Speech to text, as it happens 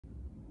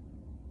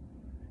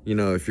You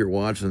know, if you're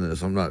watching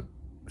this, I'm not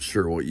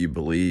sure what you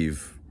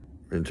believe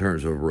in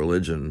terms of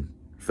religion,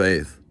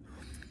 faith,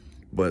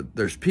 but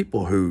there's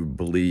people who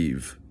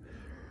believe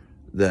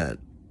that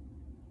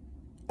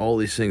all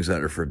these things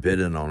that are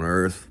forbidden on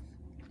earth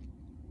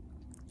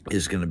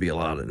is going to be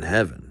allowed in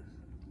heaven.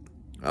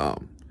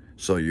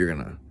 So you're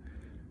going to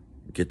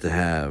get to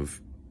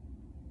have,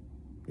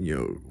 you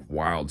know,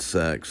 wild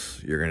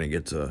sex. You're going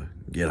to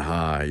get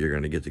high. You're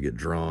going to get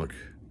drunk.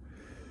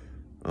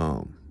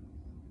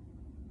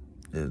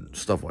 And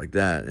stuff like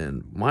that.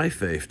 And my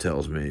faith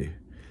tells me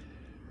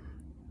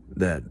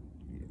that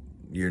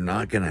you're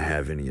not going to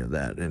have any of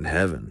that in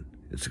heaven.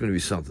 It's going to be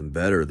something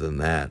better than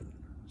that.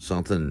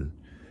 Something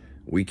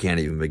we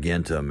can't even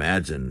begin to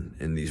imagine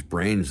in these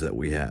brains that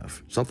we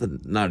have. Something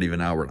not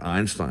even Albert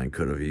Einstein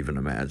could have even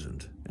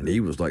imagined. And he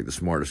was like the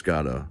smartest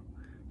guy to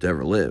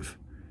ever live.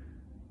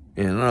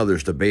 And I know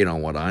there's debate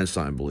on what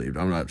Einstein believed.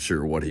 I'm not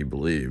sure what he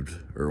believed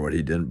or what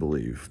he didn't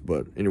believe.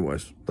 But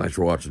anyways, thanks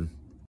for watching.